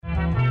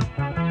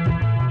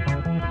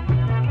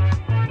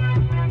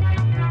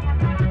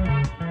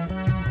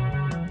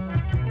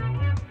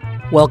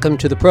Welcome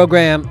to the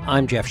program.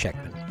 I'm Jeff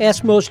Schechtman.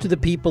 Ask most of the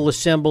people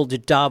assembled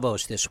at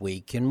Davos this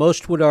week, and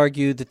most would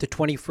argue that the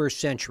 21st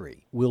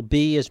century will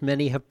be, as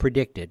many have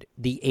predicted,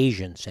 the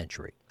Asian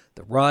century.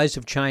 The rise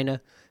of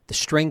China, the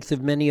strength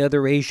of many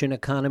other Asian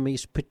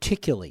economies,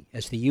 particularly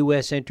as the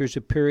U.S. enters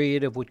a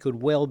period of what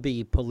could well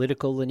be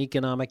political and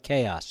economic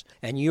chaos,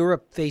 and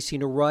Europe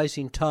facing a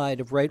rising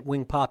tide of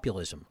right-wing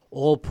populism,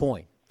 all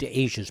point to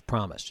Asia's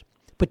promise.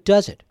 But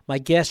does it? My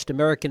guest,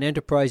 American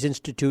Enterprise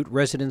Institute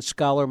resident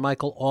scholar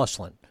Michael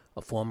Auslin,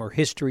 a former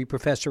history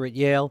professor at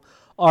Yale,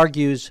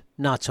 argues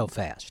not so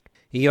fast.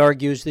 He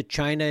argues that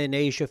China and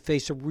Asia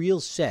face a real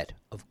set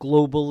of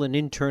global and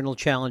internal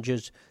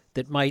challenges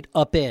that might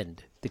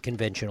upend the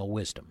conventional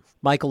wisdom.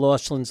 Michael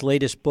Auslin's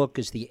latest book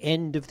is The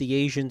End of the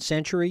Asian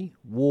Century,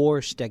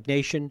 War,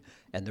 Stagnation,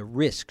 and the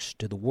Risks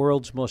to the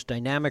World's Most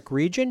Dynamic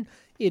Region.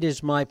 It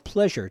is my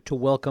pleasure to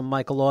welcome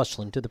Michael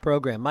Auslin to the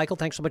program. Michael,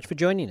 thanks so much for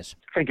joining us.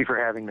 Thank you for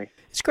having me.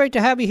 It's great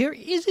to have you here.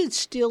 Is it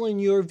still, in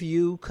your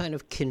view, kind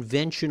of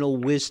conventional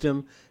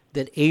wisdom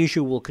that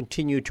Asia will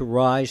continue to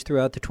rise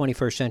throughout the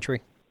 21st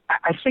century?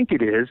 I think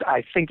it is.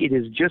 I think it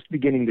is just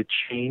beginning to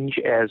change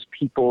as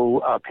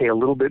people pay a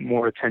little bit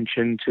more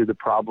attention to the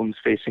problems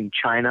facing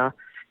China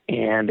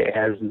and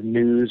as the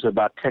news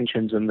about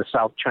tensions in the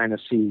South China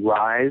Sea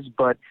rise.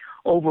 But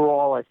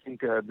overall, I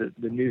think the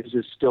news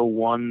is still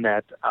one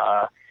that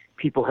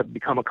people have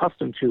become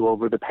accustomed to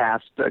over the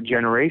past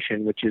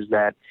generation, which is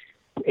that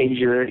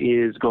Asia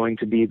is going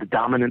to be the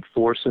dominant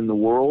force in the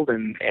world,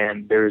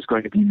 and there is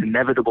going to be an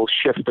inevitable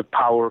shift of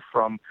power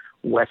from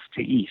west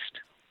to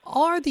east.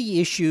 Are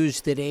the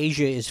issues that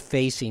Asia is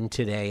facing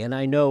today, and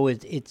I know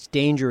it's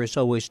dangerous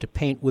always to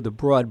paint with a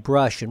broad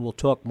brush, and we'll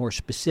talk more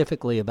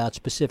specifically about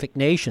specific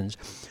nations,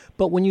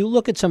 but when you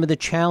look at some of the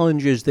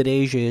challenges that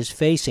Asia is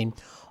facing,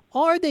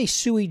 are they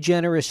sui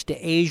generis to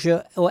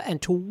Asia,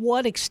 and to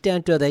what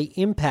extent are they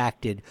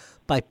impacted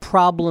by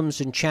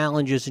problems and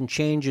challenges and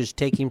changes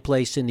taking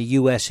place in the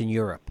U.S. and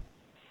Europe?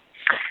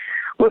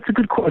 Well, it's a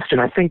good question.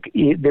 I think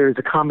there's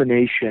a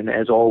combination,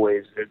 as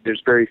always.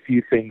 There's very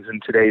few things in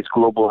today's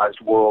globalized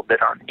world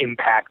that aren't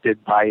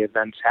impacted by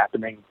events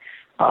happening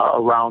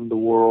around the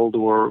world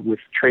or with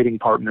trading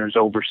partners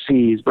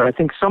overseas. But I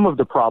think some of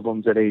the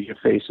problems that Asia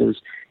faces,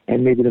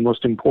 and maybe the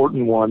most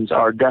important ones,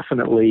 are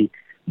definitely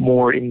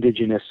more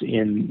indigenous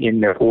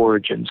in their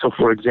origin. So,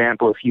 for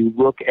example, if you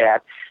look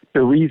at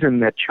the reason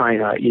that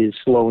China is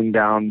slowing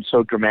down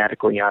so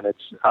dramatically on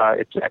its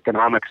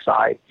economic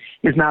side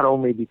is not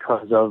only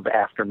because of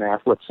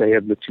aftermath, let's say,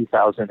 of the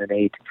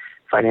 2008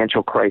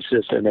 financial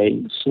crisis and a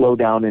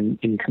slowdown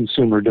in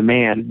consumer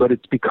demand, but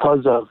it's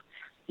because of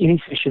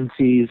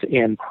inefficiencies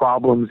and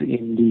problems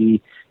in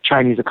the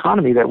Chinese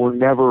economy that were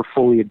never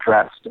fully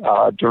addressed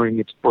during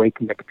its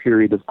breakneck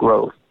period of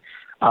growth.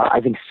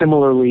 I think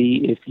similarly,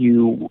 if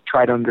you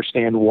try to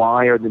understand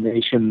why are the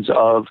nations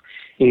of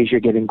Asia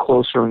getting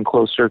closer and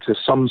closer to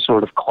some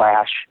sort of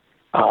clash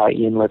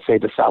in, let's say,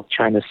 the South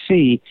China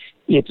Sea,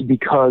 it's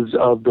because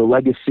of the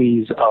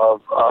legacies of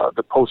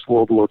the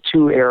post-World War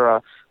II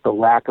era, the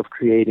lack of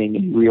creating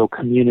a real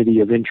community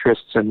of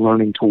interests and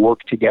learning to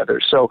work together.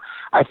 So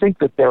I think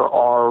that there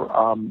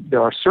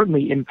are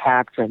certainly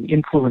impacts and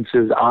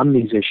influences on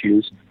these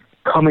issues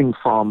coming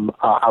from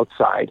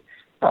outside.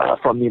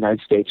 From the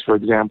United States, for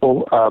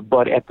example,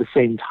 but at the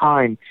same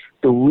time,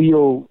 the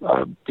real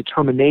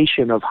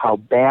determination of how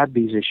bad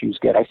these issues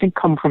get, I think,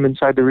 come from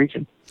inside the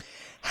region.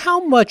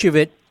 How much of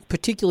it,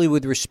 particularly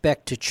with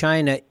respect to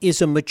China,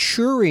 is a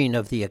maturing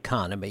of the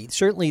economy?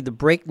 Certainly the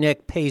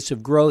breakneck pace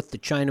of growth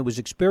that China was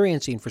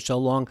experiencing for so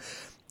long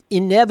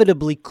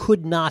inevitably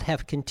could not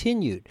have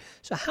continued.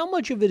 So how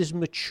much of it is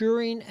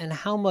maturing and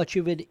how much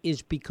of it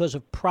is because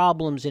of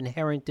problems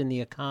inherent in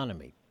the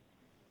economy?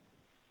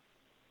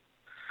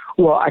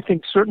 Well, I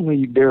think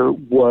certainly there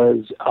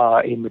was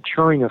a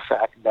maturing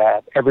effect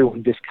that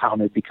everyone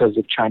discounted because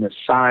of China's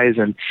size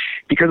and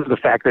because of the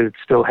fact that it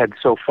still had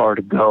so far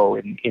to go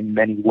in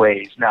many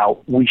ways. Now,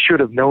 we should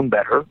have known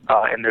better,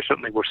 and there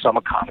certainly were some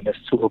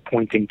economists who were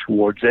pointing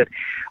towards it.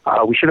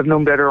 We should have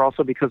known better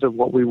also because of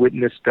what we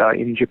witnessed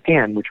in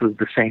Japan, which was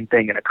the same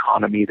thing, an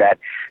economy that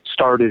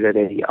started at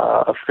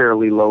a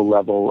fairly low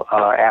level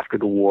after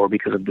the war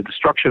because of the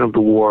destruction of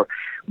the war,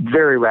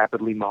 very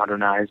rapidly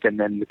modernized, and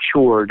then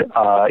matured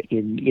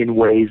in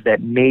ways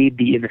that made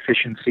the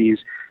inefficiencies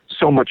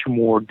so much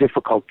more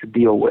difficult to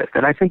deal with.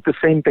 And I think the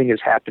same thing is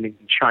happening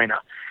in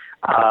China.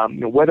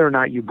 Whether or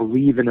not you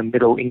believe in a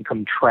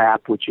middle-income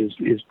trap, which is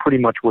pretty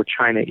much where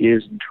China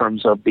is in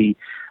terms of the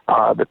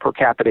per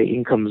capita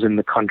incomes in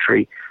the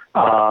country,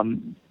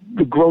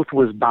 the growth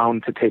was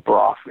bound to taper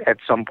off at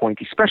some point,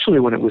 especially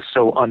when it was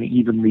so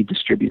unevenly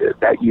distributed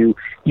that you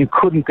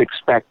couldn't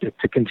expect it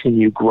to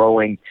continue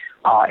growing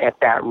at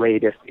that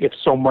rate if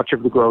so much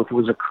of the growth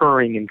was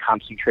occurring in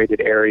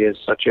concentrated areas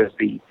such as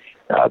the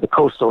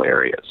coastal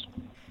areas.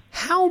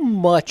 How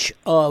much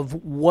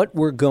of what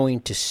we're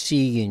going to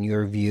see, in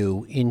your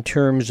view, in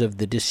terms of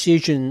the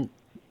decision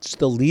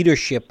the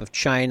leadership of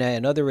China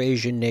and other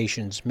Asian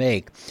nations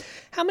make,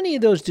 how many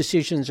of those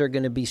decisions are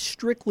going to be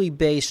strictly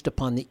based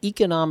upon the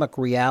economic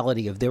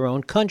reality of their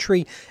own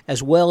country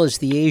as well as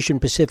the Asian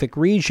Pacific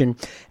region,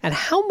 and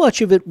how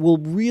much of it will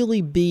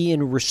really be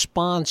in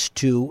response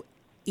to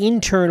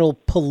internal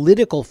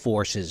political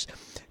forces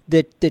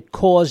that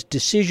cause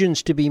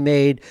decisions to be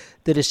made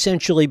that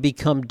essentially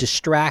become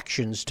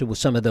distractions to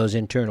some of those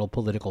internal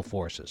political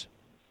forces?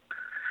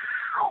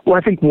 Well,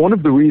 I think one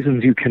of the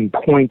reasons you can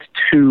point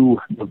to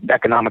the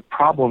economic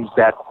problems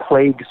that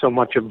plague so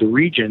much of the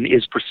region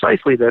is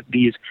precisely that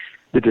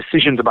the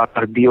decisions about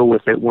how to deal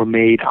with it were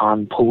made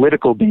on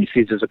political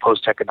bases as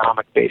opposed to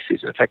economic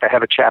bases. In fact, I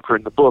have a chapter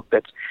in the book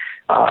that's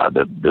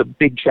the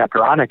big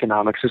chapter on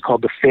economics is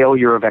called The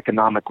Failure of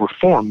Economic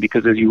Reform,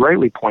 because as you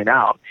rightly point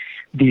out,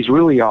 these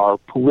really are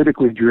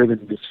politically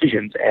driven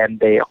decisions, and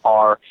they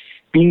are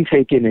being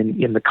taken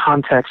in the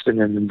context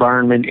and an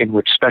environment in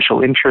which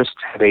special interests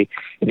have an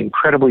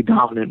incredibly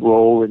dominant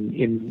role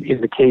in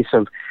the case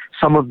of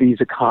some of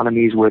these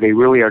economies where they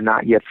really are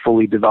not yet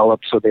fully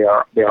developed, so they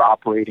are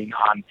operating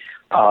on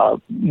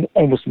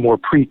almost more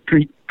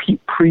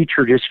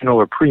pre-traditional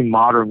or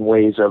pre-modern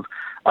ways of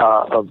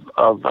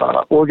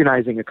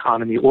organizing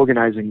economy,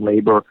 organizing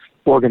labor,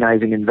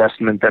 organizing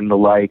investment, and the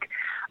like.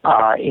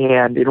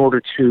 And in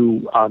order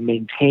to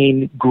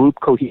maintain group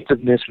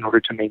cohesiveness, in order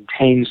to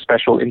maintain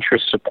special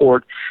interest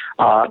support,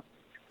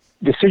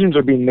 decisions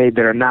are being made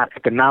that are not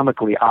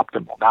economically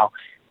optimal. Now,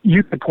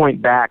 you could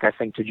point back, I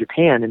think, to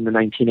Japan in the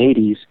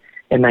 1980s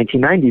and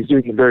 1990s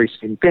doing the very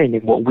same thing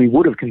in what we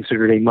would have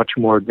considered a much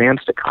more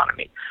advanced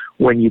economy.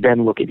 When you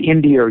then look at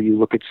India or you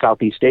look at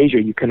Southeast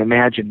Asia, you can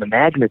imagine the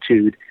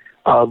magnitude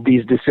of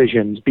these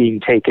decisions being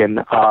taken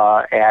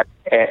at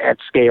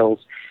scales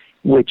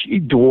which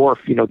dwarf,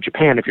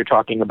 Japan, if you're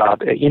talking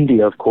about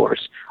India, of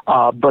course,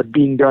 but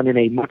being done in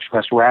a much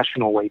less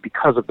rational way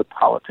because of the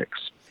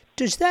politics.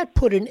 Does that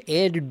put an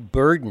added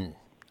burden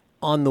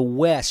on the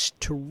West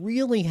to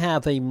really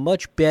have a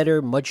much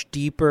better, much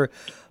deeper,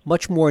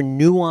 much more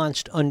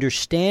nuanced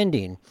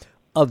understanding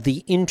of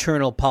the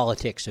internal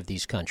politics of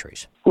these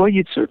countries? Well,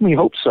 you'd certainly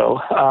hope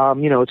so.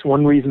 It's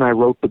one reason I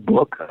wrote the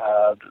book.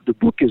 The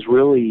book is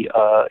really,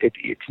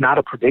 it's not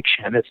a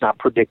prediction. It's not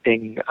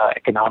predicting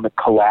economic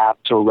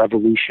collapse or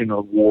revolution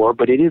or war,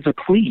 but it is a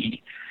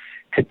plea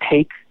to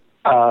take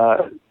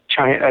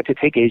China, to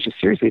take Asia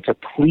seriously. It's a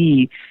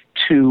plea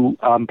to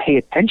pay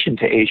attention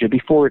to Asia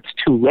before it's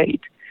too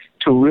late,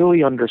 to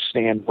really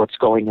understand what's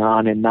going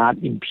on and not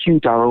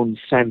impute our own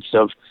sense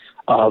of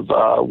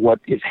what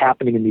is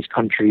happening in these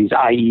countries,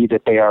 i.e.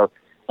 that they are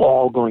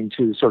all going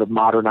to sort of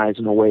modernize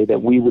in a way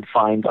that we would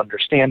find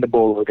understandable,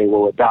 or they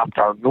will adopt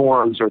our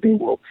norms, or they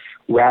will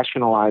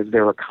rationalize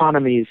their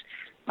economies.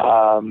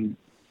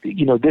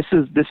 This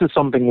is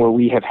something where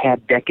we have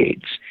had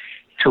decades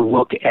to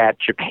look at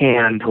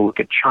Japan, to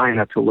look at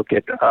China, to look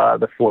at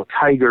the Four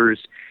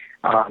Tigers,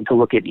 to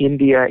look at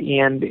India,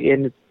 and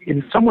in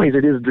some ways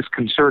it is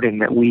disconcerting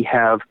that we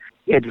have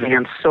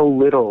advanced so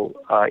little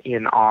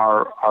in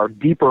our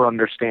deeper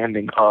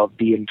understanding of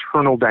the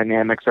internal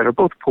dynamics that are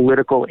both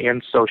political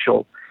and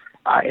social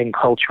and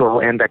cultural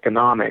and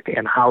economic,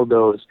 and how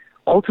those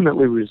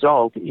ultimately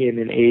result in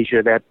an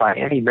Asia that by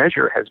any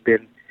measure has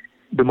been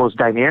the most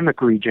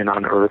dynamic region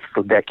on Earth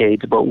for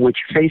decades, but which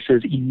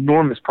faces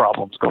enormous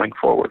problems going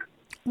forward.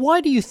 Why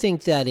do you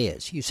think that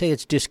is? You say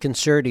it's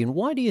disconcerting.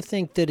 Why do you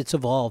think that it's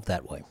evolved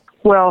that way?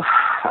 Well,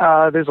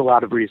 there's a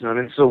lot of reasons. I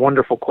mean, it's a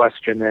wonderful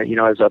question that,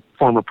 as a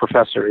former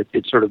professor,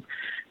 it sort of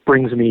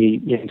brings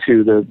me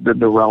into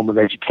the realm of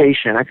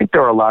education. I think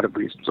there are a lot of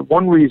reasons.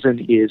 One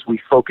reason is we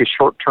focus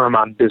short-term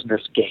on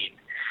business gain.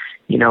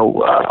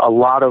 A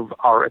lot of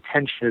our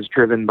attention is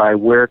driven by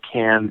where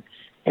can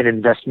an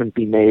investment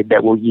be made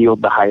that will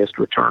yield the highest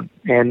return.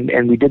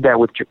 And we did that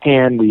with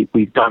Japan.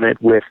 We've done it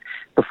with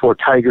the Four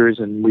Tigers,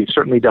 and we've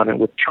certainly done it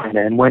with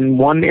China. And when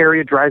one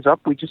area dries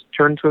up, we just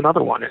turn to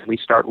another one, and we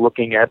start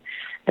looking at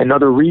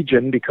another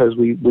region because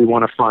we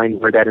want to find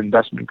where that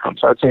investment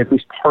comes. So I'd say at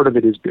least part of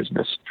it is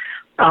business.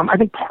 I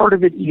think part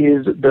of it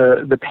is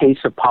the pace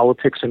of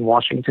politics in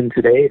Washington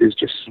today. It is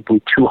just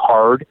simply too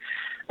hard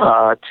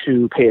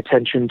to pay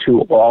attention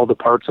to all the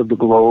parts of the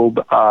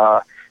globe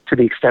to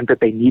the extent that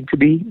they need to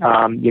be.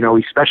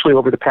 Especially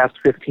over the past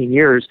 15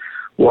 years,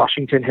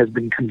 Washington has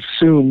been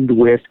consumed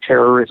with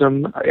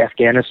terrorism,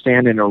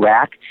 Afghanistan and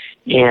Iraq,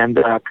 and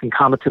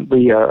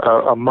concomitantly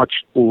a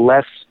much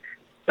less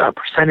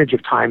percentage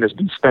of time has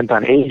been spent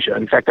on Asia.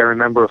 In fact, I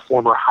remember a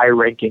former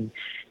high-ranking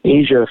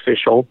Asia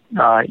official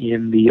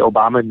in the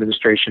Obama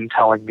administration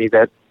telling me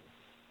that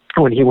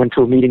when he went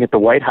to a meeting at the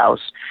White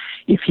House,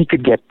 if he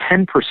could get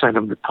 10%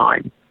 of the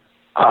time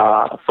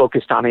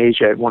focused on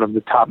Asia at one of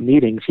the top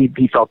meetings,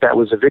 he felt that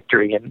was a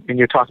victory, and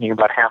you're talking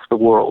about half the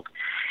world.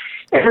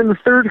 And then the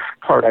third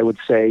part, I would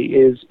say,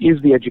 is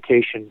the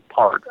education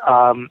part.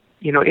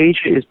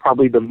 Asia is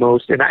probably the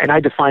most, and I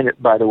define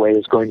it, by the way,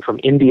 as going from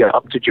India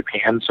up to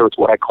Japan, so it's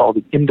what I call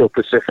the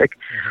Indo-Pacific.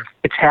 Mm-hmm.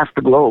 It's half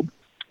the globe.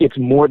 it's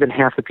more than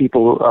half the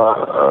people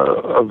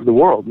of the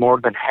world, more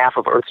than half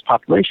of Earth's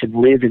population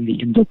live in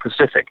the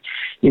Indo-Pacific.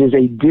 It is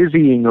a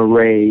dizzying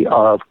array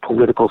of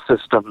political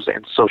systems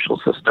and social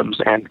systems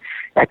and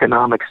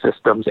economic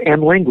systems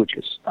and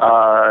languages,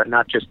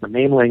 not just the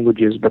main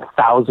languages, but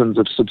thousands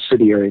of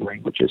subsidiary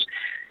languages.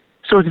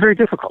 So it's very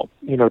difficult,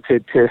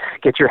 to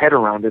get your head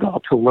around it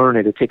all, to learn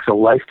it. It takes a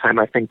lifetime,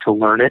 I think, to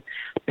learn it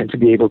and to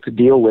be able to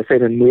deal with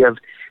it. And we have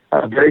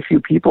very few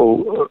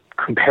people,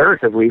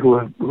 comparatively, who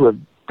have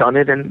done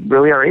it and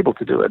really are able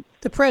to do it.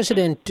 The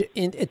president,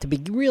 at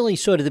really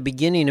sort of the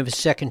beginning of his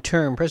second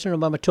term, President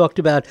Obama talked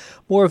about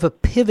more of a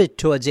pivot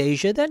towards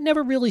Asia. That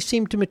never really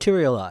seemed to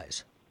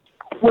materialize.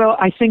 Well,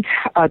 I think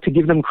to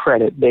give them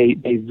credit, they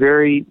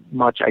very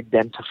much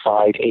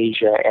identified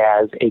Asia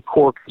as a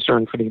core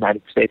concern for the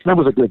United States, and that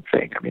was a good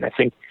thing. I mean, I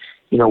think,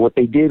 what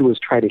they did was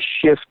try to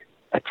shift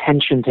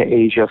attention to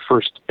Asia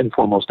first and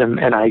foremost, and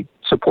I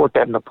support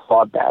that and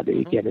applaud that.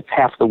 Again, it's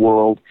half the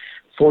world,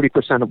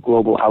 40% of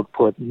global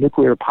output,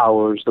 nuclear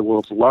powers, the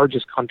world's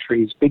largest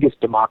countries, biggest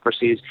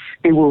democracies.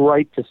 They were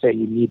right to say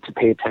you need to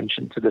pay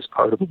attention to this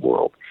part of the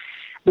world.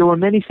 There were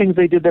many things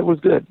they did that was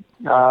good.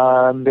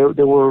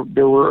 There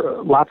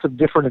were lots of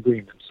different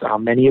agreements.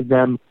 Many of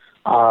them,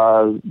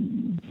 I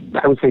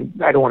would say,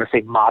 I don't want to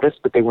say modest,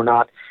 but they were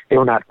not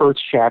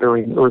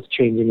earth-shattering,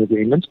 earth-changing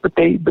agreements. But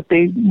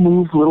they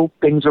moved little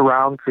things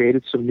around,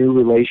 created some new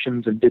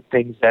relations, and did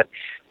things that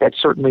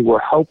certainly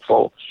were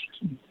helpful.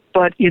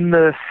 But in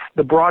the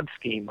broad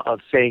scheme of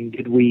saying,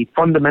 did we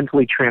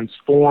fundamentally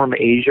transform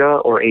Asia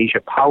or Asia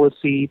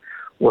policy,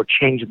 or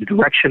change the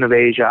direction of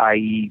Asia,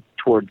 i.e.,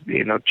 towards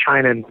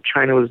China and what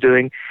China was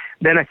doing,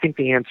 then I think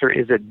the answer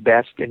is at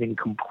best an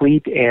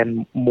incomplete,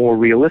 and more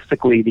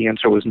realistically, the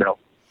answer was no.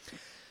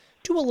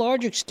 To a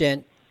large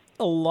extent,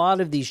 a lot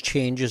of these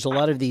changes, a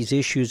lot of these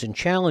issues and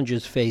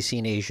challenges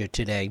facing Asia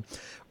today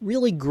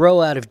really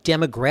grow out of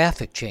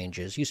demographic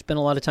changes. You spent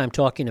a lot of time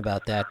talking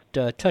about that.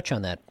 Touch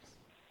on that.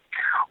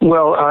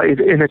 Well,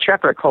 in a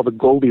chapter I call the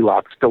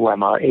Goldilocks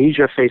Dilemma,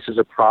 Asia faces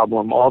a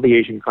problem, all the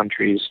Asian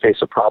countries face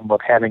a problem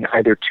of having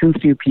either too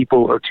few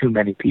people or too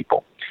many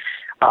people.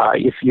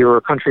 If you're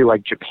a country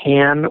like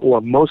Japan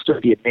or most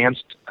of the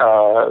advanced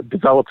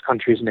developed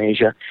countries in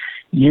Asia,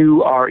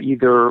 you are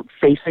either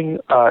facing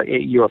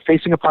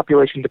a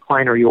population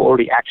decline, or you're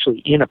already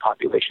actually in a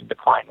population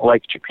decline,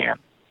 like Japan.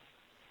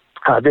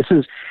 This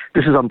is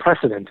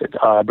unprecedented.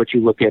 But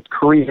you look at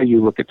Korea,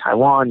 you look at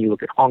Taiwan, you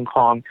look at Hong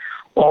Kong.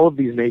 All of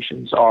these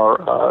nations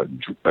are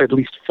at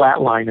least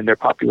flatline in their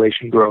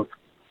population growth,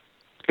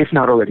 if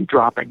not already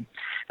dropping.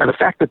 Now, the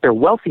fact that they're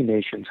wealthy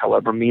nations,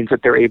 however, means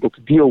that they're able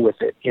to deal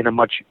with it in a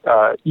much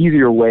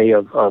easier way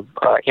of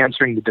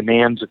answering the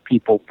demands of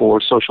people for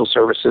social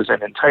services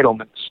and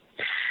entitlements.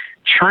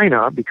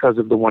 China, because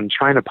of the One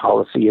China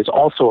policy, is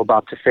also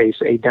about to face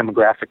a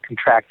demographic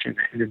contraction,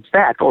 and in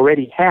fact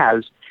already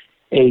has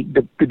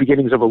the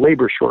beginnings of a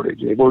labor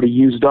shortage. They've already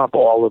used up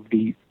all of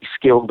the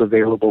skilled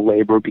available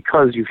labor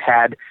because you've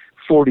had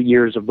 40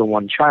 years of the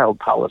one-child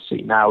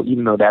policy. Now,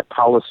 even though that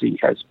policy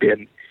has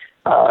been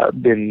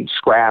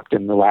scrapped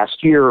in the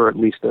last year, or at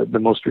least the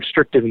most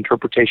restrictive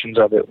interpretations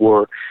of it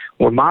were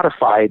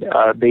modified,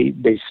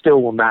 they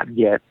still will not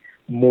get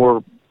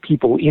more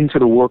people into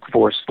the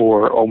workforce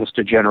for almost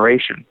a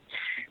generation.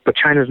 But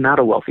China is not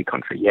a wealthy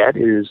country yet.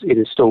 It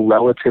is still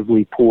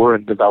relatively poor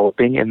and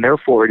developing, and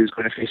therefore it is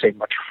going to face a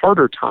much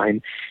harder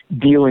time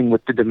dealing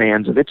with the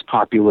demands of its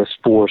populace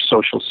for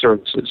social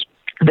services.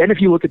 Then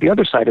if you look at the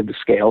other side of the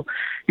scale,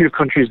 you have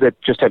countries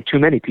that just have too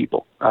many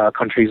people,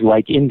 countries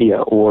like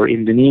India or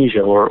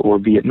Indonesia or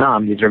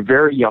Vietnam. These are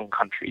very young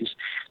countries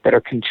that are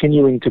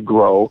continuing to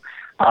grow,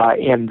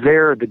 and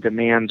there the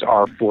demands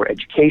are for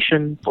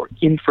education, for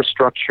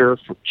infrastructure,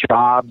 for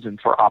jobs,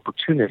 and for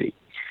opportunity.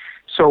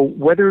 So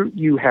whether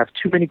you have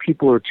too many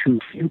people or too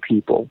few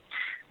people,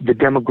 the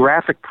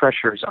demographic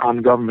pressures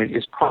on government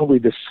is probably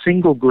the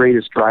single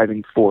greatest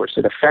driving force.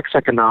 It affects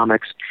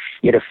economics,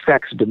 it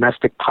affects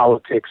domestic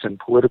politics and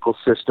political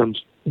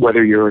systems,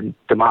 whether you're in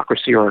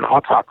democracy or an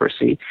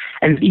autocracy,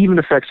 and it even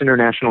affects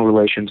international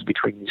relations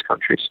between these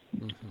countries.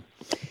 Mm-hmm.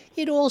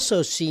 It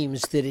also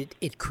seems that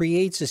it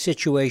creates a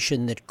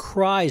situation that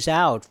cries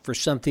out for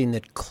something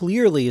that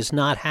clearly is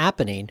not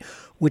happening,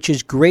 which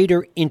is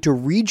greater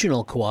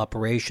interregional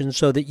cooperation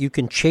so that you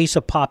can chase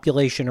a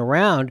population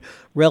around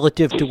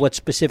relative to what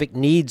specific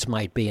needs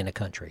might be in a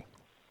country.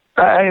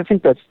 I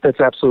think that's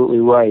absolutely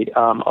right.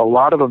 A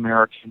lot of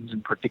Americans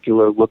in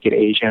particular look at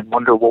Asia and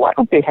wonder, well, why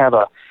don't they have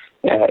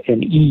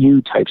an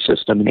EU-type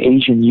system, an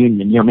Asian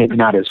Union, maybe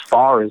not as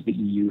far as the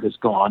EU has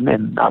gone.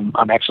 And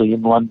I'm actually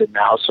in London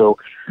now, so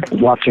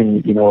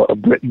watching, a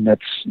Britain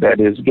that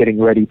is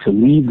getting ready to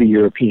leave the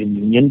European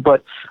Union.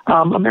 But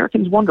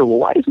Americans wonder, well,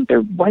 why isn't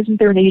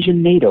there an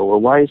Asian NATO, or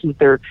why isn't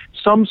there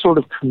some sort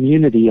of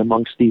community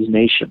amongst these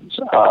nations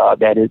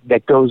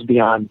that goes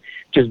beyond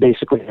just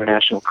basically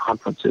international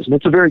conferences? And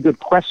it's a very good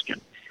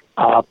question.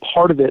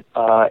 Part of it,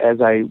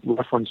 as I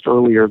referenced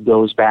earlier,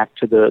 goes back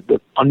to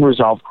the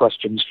unresolved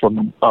questions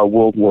from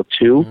World War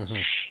II. Mm-hmm.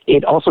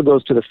 it also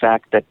goes to the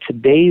fact that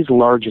today's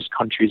largest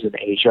countries in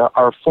Asia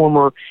are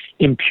former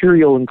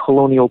imperial and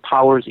colonial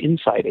powers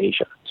inside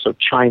Asia, so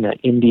China,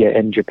 India,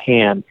 and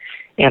Japan,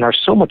 and are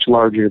so much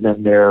larger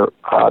than their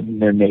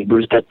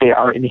neighbors that they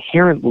are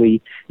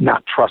inherently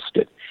not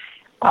trusted.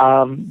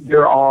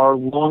 There are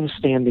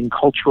long-standing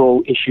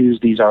cultural issues.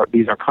 These are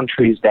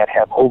countries that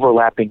have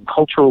overlapping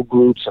cultural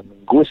groups and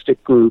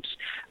linguistic groups.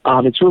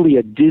 It's really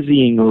a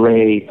dizzying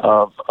array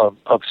of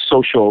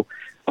social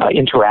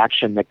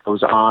interaction that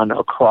goes on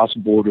across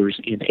borders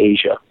in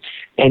Asia.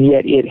 And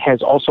yet it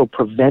has also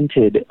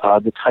prevented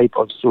the type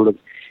of sort of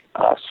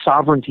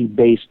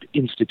sovereignty-based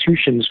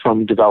institutions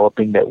from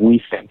developing that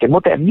we think. And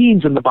what that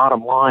means in the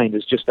bottom line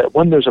is just that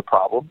when there's a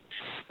problem,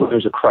 when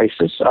there's a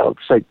crisis,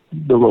 it's like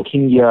the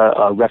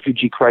Rohingya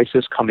refugee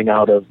crisis coming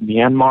out of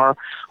Myanmar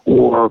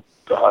or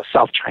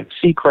South China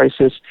Sea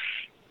crisis,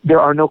 there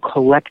are no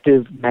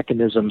collective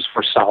mechanisms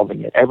for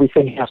solving it.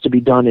 Everything has to be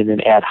done in an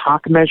ad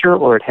hoc measure,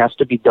 or it has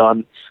to be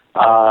done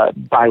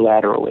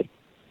bilaterally.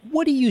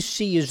 What do you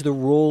see as the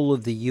role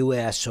of the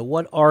U.S., or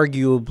what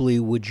arguably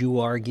would you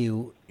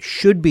argue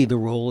should be the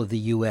role of the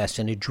U.S.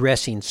 in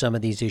addressing some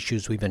of these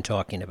issues we've been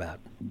talking about?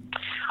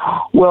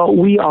 Well,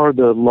 we are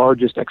the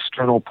largest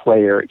external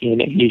player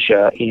in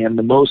Asia and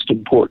the most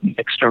important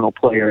external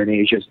player in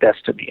Asia's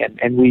destiny.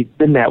 And we've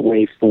been that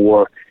way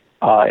for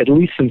at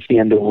least since the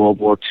end of World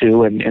War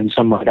II, and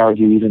some might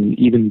argue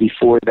even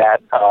before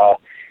that,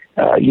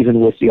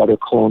 even with the other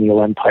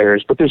colonial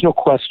empires. But there's no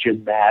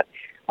question that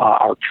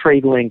our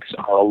trade links,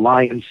 our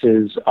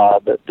alliances,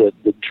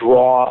 the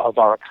draw of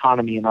our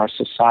economy and our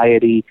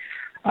society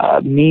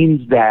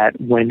means that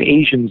when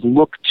Asians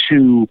look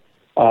to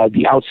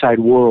the outside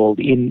world,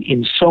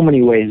 in so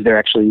many ways they're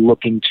actually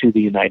looking to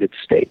the United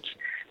States.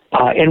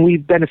 And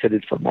we've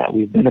benefited from that.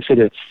 We've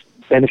benefited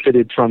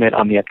from it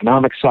on the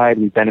economic side.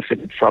 We've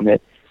benefited from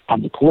it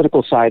on the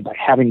political side by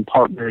having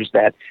partners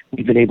that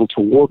we've been able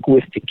to work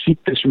with to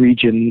keep this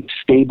region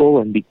stable,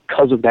 and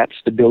because of that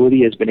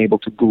stability has been able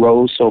to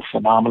grow so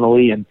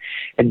phenomenally and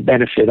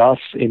benefit us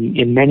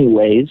in many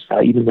ways,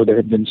 even though there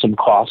have been some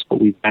costs,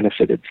 but we've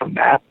benefited from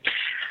that.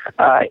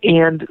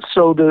 And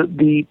so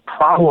the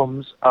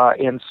problems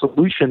and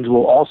solutions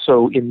will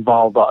also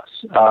involve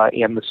us.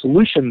 And the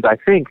solutions, I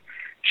think,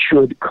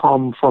 should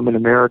come from an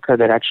America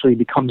that actually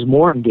becomes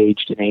more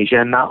engaged in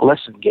Asia and not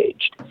less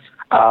engaged.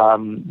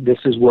 This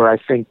is where I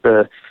think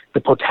the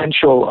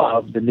potential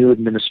of the new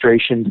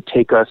administration to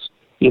take us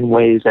in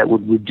ways that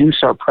would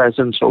reduce our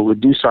presence or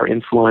reduce our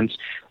influence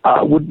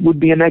would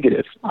be a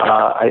negative.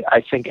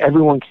 I think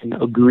everyone can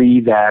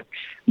agree that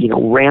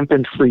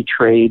rampant free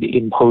trade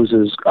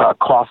imposes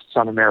costs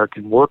on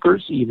American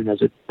workers, even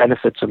as it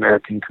benefits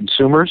American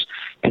consumers,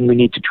 and we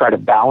need to try to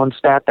balance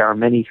that. There are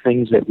many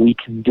things that we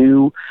can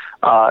do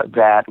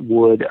that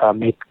would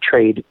make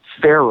trade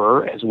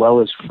fairer as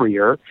well as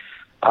freer.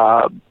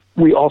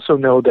 We also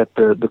know that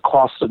the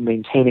costs of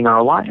maintaining our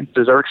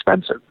alliances are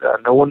expensive.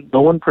 No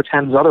one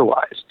pretends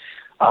otherwise.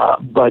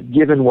 But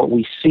given what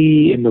we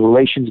see in the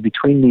relations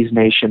between these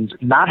nations,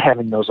 not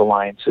having those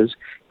alliances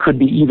could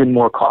be even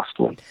more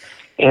costly.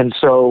 And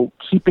so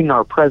keeping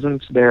our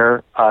presence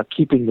there,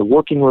 keeping the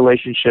working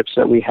relationships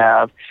that we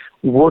have,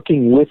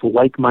 working with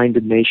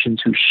like-minded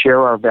nations who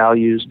share our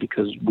values,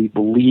 because we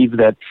believe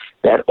that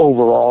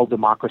overall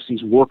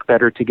democracies work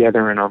better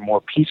together and are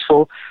more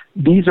peaceful.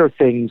 These are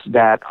things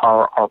that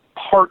are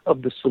part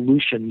of the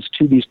solutions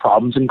to these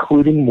problems,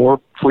 including more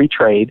free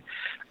trade,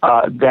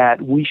 that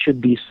we should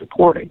be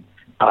supporting.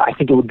 I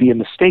think it would be a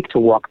mistake to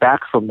walk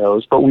back from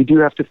those, but we do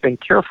have to think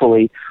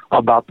carefully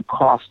about the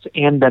costs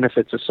and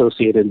benefits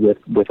associated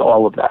with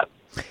all of that.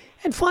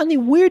 And finally,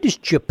 where does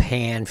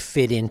Japan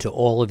fit into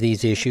all of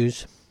these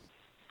issues?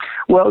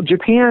 Well,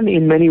 Japan,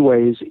 in many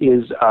ways,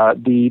 is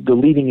the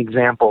leading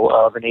example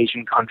of an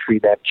Asian country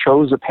that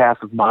chose a path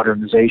of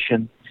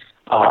modernization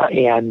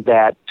and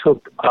that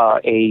took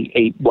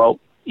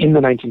in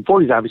the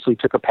 1940s, obviously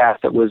took a path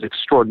that was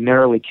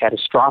extraordinarily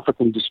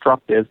catastrophically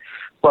destructive,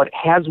 but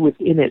has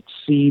within it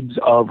seeds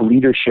of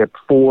leadership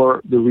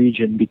for the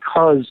region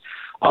because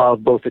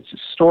of both its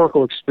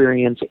historical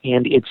experience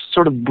and its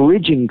sort of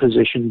bridging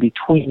position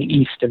between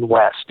East and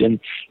West in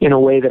a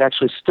way that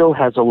actually still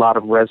has a lot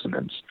of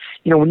resonance.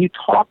 When you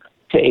talk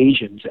to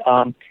Asians,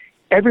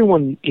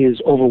 everyone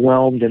is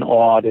overwhelmed and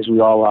awed, as we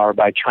all are,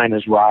 by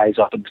China's rise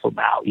up until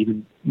now,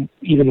 even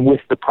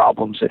with the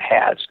problems it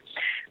has.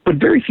 But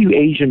very few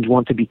Asians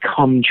want to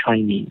become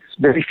Chinese.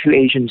 Very few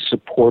Asians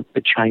support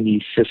the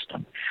Chinese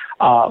system.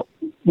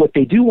 What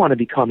they do want to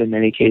become in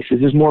many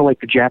cases is more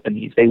like the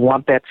Japanese. They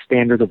want that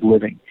standard of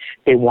living.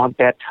 They want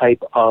that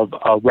type of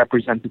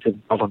representative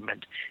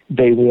government.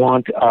 They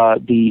want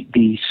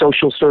the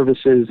social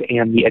services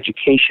and the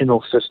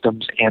educational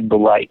systems and the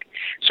like.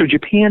 So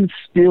Japan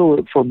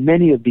still, for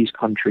many of these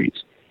countries,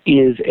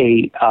 is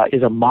a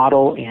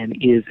model and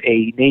is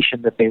a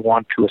nation that they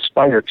want to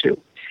aspire to.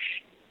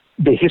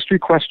 The history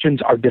questions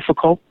are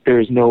difficult.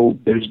 There's no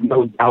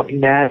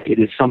doubting that. It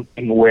is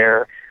something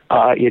where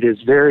it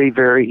is very,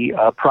 very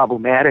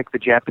problematic. The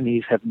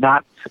Japanese have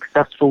not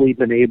successfully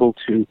been able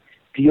to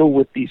deal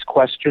with these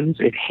questions.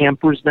 It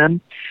hampers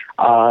them.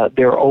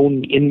 Their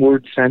own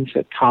inward sense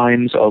at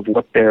times of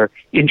what their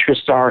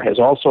interests are has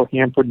also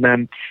hampered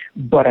them.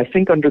 But I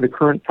think under the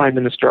current Prime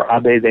Minister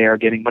Abe, they are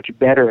getting much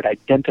better at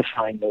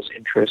identifying those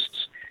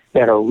interests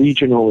that are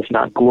regional, if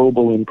not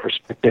global in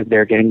perspective.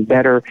 They're getting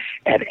better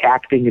at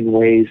acting in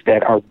ways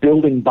that are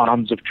building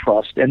bonds of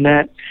trust and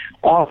that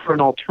offer an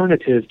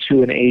alternative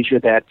to an Asia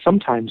that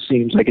sometimes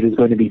seems like it is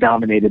going to be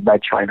dominated by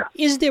China.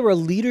 Is there a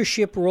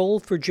leadership role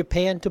for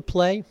Japan to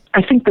play?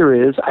 I think there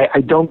is.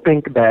 I don't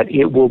think that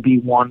it will be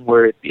one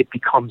where it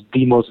becomes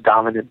the most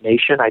dominant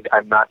nation.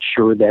 I'm not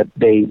sure that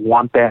they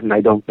want that, and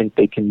I don't think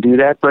they can do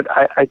that. But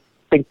I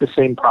think the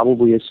same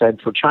probably is said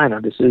for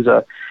China. This is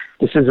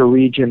a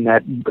region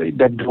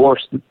that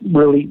dwarfs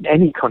really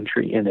any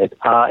country in it.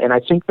 And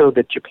I think, though,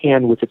 that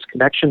Japan, with its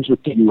connections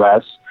with the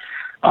U.S.,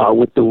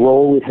 with the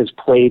role it has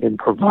played in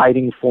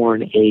providing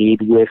foreign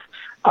aid,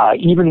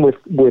 even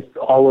with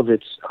all of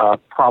its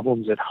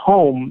problems at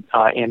home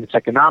and its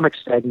economic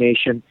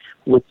stagnation,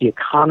 with the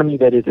economy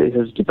that it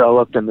has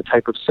developed and the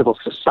type of civil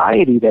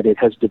society that it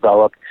has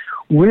developed,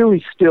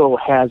 really still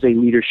has a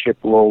leadership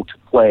role to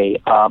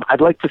play. I'd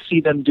like to see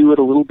them do it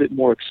a little bit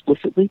more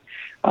explicitly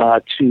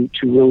to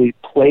really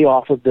play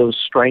off of those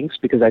strengths,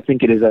 because I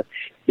think it is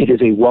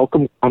a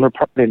welcome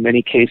counterpart in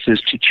many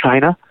cases to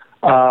China.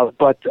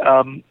 But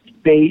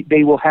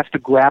they will have to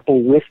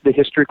grapple with the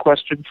history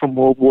question from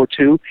World War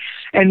II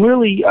and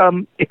really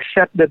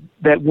accept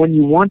that when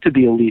you want to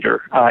be a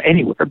leader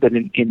anywhere, but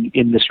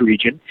in this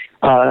region,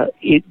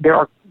 there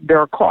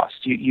are costs.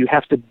 You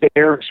have to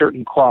bear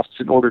certain costs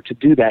in order to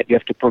do that. You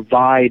have to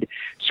provide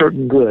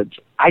certain goods.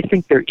 I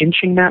think they're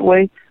inching that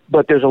way,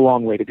 but there's a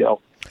long way to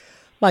go.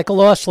 Michael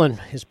Auslin,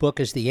 his book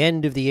is The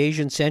End of the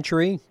Asian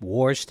Century,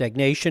 War,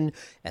 Stagnation,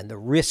 and the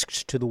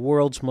Risks to the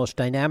World's Most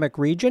Dynamic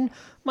Region.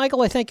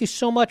 Michael, I thank you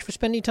so much for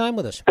spending time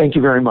with us. Thank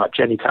you very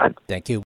much. Anytime. Thank you.